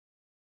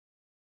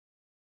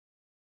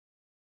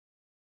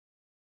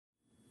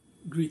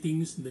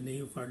Greetings in the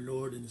name of our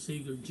Lord and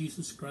Savior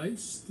Jesus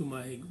Christ to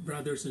my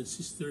brothers and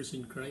sisters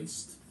in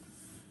Christ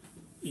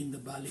in the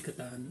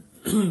Balikatan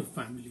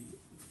family.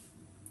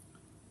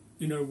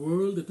 In our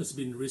world that has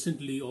been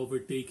recently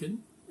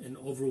overtaken and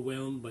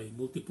overwhelmed by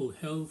multiple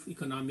health,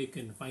 economic,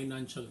 and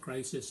financial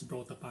crises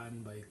brought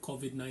upon by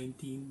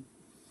COVID-19,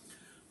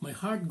 my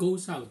heart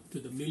goes out to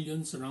the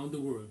millions around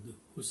the world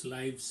whose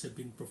lives have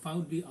been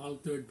profoundly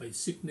altered by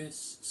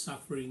sickness,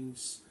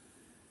 sufferings,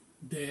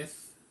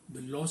 death, the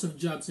loss of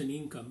jobs and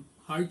income,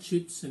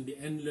 hardships, and the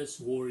endless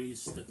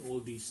worries that all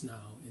this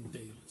now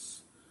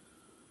entails.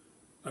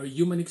 Our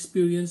human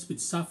experience with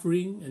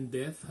suffering and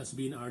death has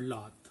been our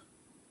lot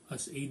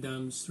as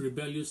Adam's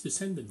rebellious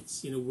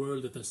descendants in a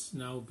world that has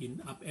now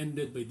been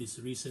upended by this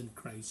recent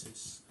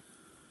crisis.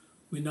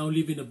 We now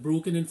live in a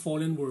broken and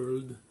fallen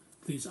world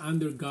that is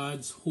under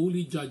God's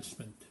holy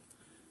judgment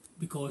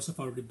because of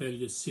our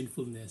rebellious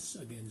sinfulness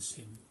against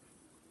Him.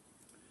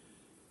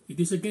 It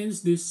is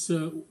against this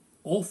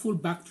awful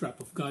backdrop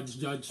of God's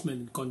judgment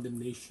and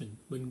condemnation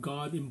when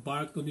God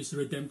embarked on His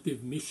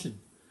redemptive mission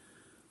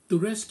to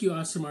rescue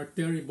us from our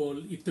terrible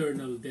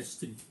eternal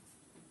destiny.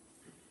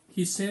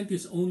 He sent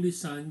His only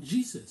Son,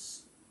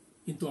 Jesus,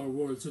 into our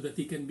world so that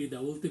He can be the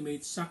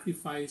ultimate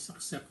sacrifice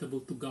acceptable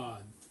to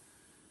God,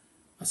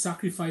 a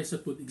sacrifice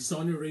that would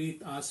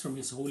exonerate us from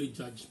His holy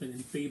judgment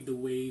and pave the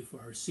way for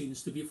our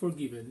sins to be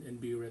forgiven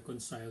and be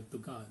reconciled to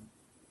God.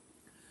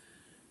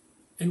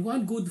 And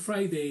one Good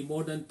Friday,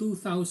 more than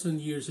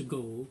 2,000 years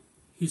ago,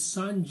 His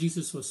Son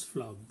Jesus was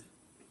flogged.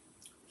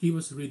 He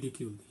was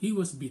ridiculed. He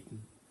was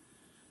beaten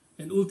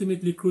and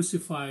ultimately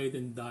crucified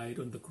and died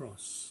on the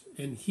cross.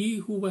 And He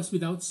who was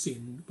without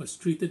sin was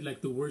treated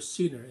like the worst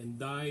sinner and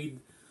died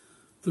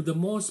through the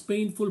most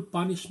painful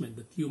punishment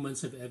that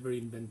humans have ever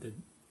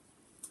invented.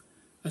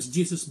 As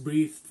Jesus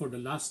breathed for the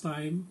last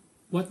time,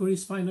 what were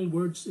His final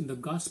words in the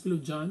Gospel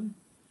of John?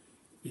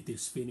 It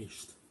is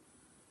finished.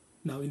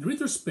 Now, in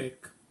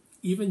retrospect,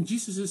 even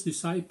Jesus'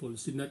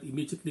 disciples did not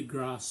immediately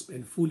grasp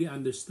and fully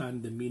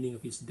understand the meaning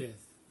of His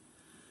death.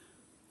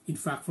 In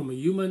fact, from a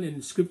human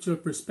and scriptural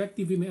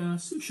perspective, we may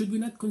ask, should we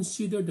not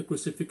consider the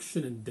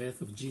crucifixion and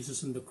death of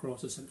Jesus on the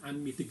cross as an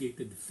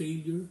unmitigated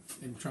failure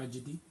and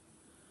tragedy?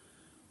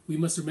 We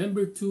must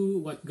remember too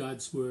what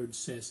God's word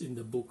says in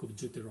the book of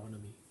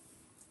Deuteronomy,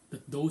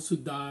 that those who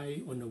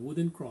die on a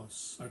wooden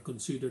cross are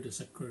considered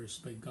as a curse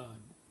by God.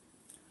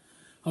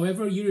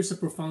 However, here is a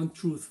profound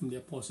truth from the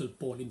Apostle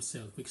Paul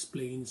himself, who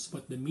explains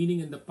what the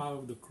meaning and the power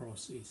of the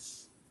cross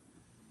is.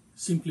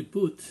 Simply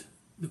put,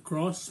 the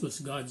cross was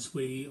God's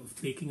way of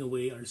taking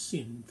away our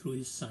sin through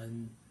His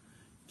Son,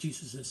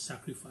 Jesus'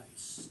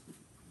 sacrifice.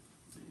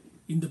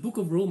 In the book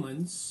of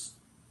Romans,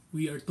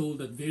 we are told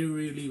that very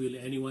rarely will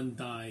anyone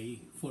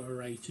die for a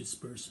righteous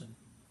person.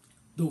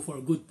 Though for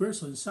a good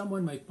person,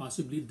 someone might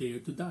possibly dare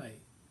to die.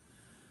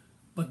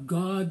 But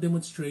God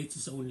demonstrates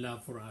His own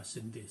love for us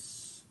in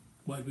this.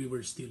 While we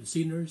were still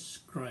sinners,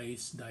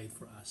 Christ died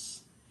for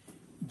us.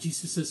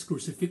 Jesus'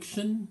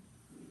 crucifixion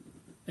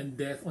and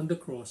death on the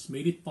cross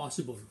made it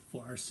possible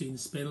for our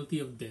sin's penalty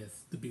of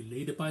death to be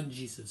laid upon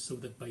Jesus, so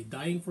that by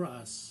dying for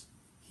us,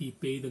 He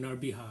paid on our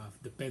behalf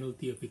the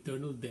penalty of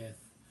eternal death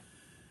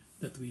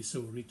that we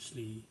so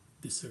richly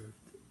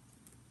deserved.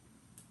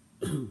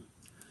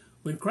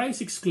 When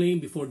Christ exclaimed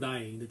before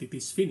dying that it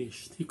is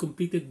finished, He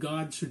completed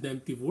God's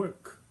redemptive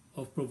work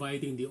of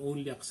providing the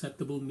only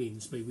acceptable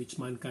means by which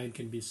mankind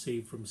can be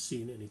saved from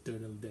sin and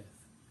eternal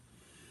death.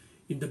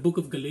 In the book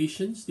of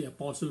Galatians, the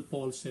Apostle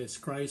Paul says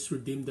Christ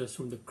redeemed us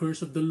from the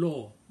curse of the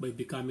law by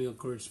becoming a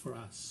curse for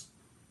us.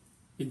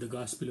 In the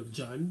Gospel of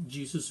John,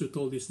 Jesus, who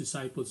told His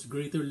disciples,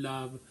 "Greater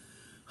love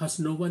has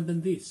no one than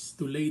this,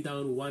 to lay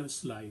down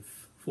one's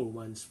life for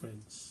one's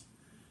friends."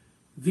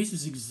 This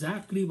is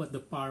exactly what the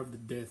power of the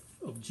death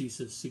of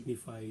Jesus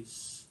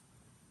signifies,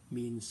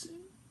 means.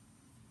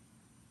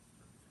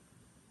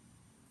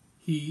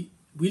 He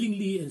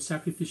willingly and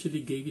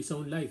sacrificially gave His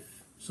own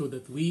life so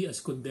that we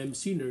as condemned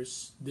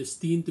sinners,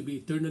 destined to be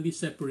eternally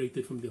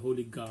separated from the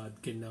Holy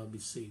God, can now be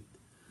saved,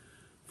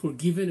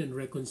 forgiven and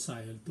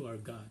reconciled to our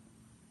God.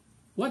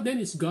 What then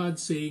is God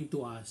saying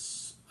to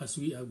us as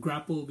we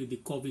grapple with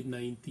the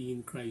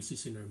COVID-19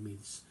 crisis in our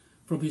midst?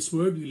 From His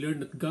Word, we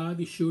learn that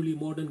God is surely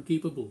more than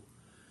capable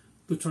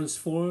to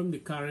transform the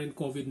current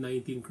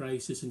COVID-19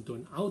 crisis into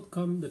an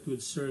outcome that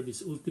will serve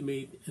His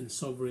ultimate and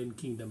sovereign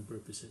kingdom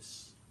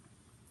purposes.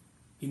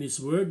 In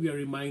His Word, we are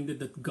reminded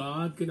that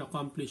God can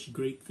accomplish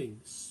great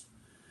things,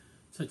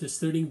 such as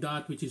turning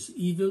that which is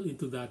evil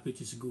into that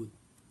which is good.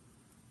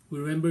 We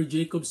remember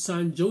Jacob's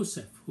son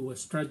Joseph, who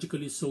was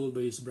tragically sold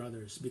by his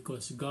brothers,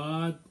 because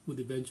God would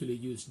eventually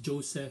use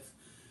Joseph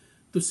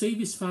to save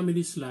his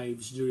family's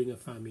lives during a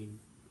famine.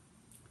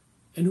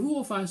 And who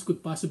of us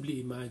could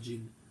possibly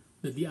imagine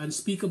that the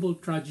unspeakable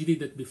tragedy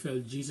that befell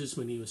Jesus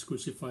when He was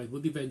crucified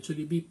would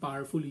eventually be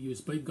powerfully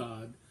used by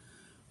God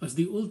as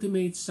the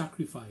ultimate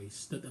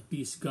sacrifice that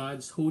appeased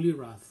God's holy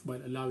wrath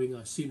while allowing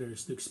us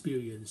sinners to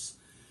experience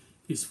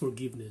His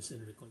forgiveness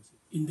and reconciliation.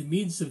 In the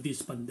midst of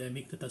this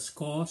pandemic that has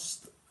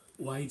caused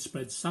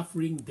widespread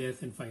suffering,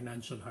 death, and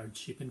financial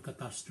hardship and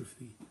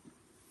catastrophe,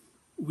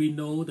 we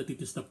know that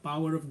it is the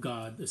power of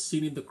God, as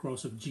seen in the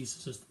cross of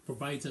Jesus, that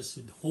provides us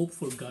with hope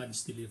for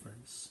God's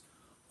deliverance,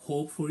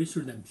 hope for His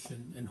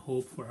redemption, and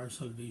hope for our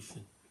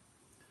salvation.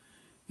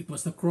 It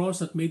was the cross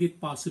that made it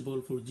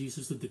possible for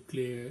Jesus to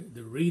declare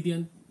the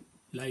radiant,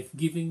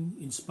 life-giving,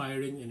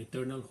 inspiring, and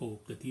eternal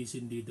hope that He is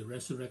indeed the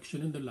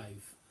resurrection and the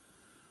life,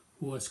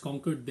 who has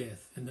conquered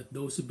death, and that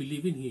those who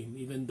believe in Him,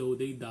 even though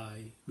they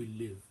die, will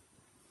live.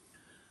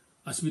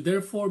 As we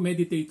therefore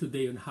meditate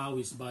today on how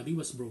His body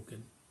was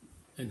broken,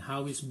 and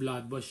how His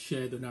blood was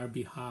shed on our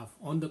behalf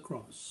on the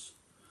cross,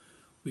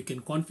 we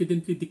can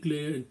confidently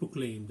declare and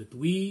proclaim that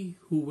we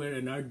who were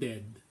and are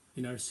dead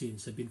in our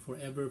sins have been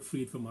forever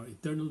freed from our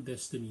eternal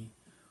destiny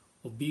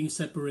of being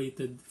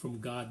separated from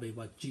God by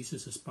what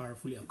Jesus has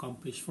powerfully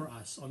accomplished for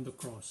us on the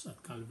cross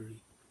at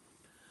Calvary.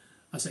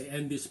 As I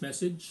end this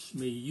message,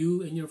 may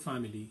you and your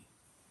family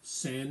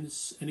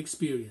sense and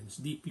experience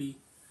deeply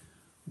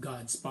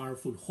God's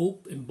powerful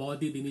hope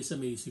embodied in His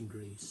amazing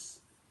grace,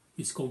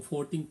 His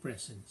comforting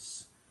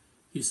presence,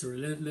 His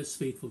relentless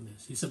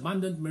faithfulness, His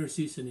abundant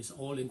mercies, and His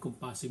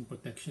all-encompassing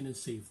protection and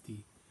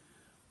safety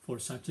for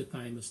such a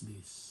time as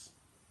this.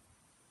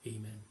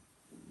 Amen.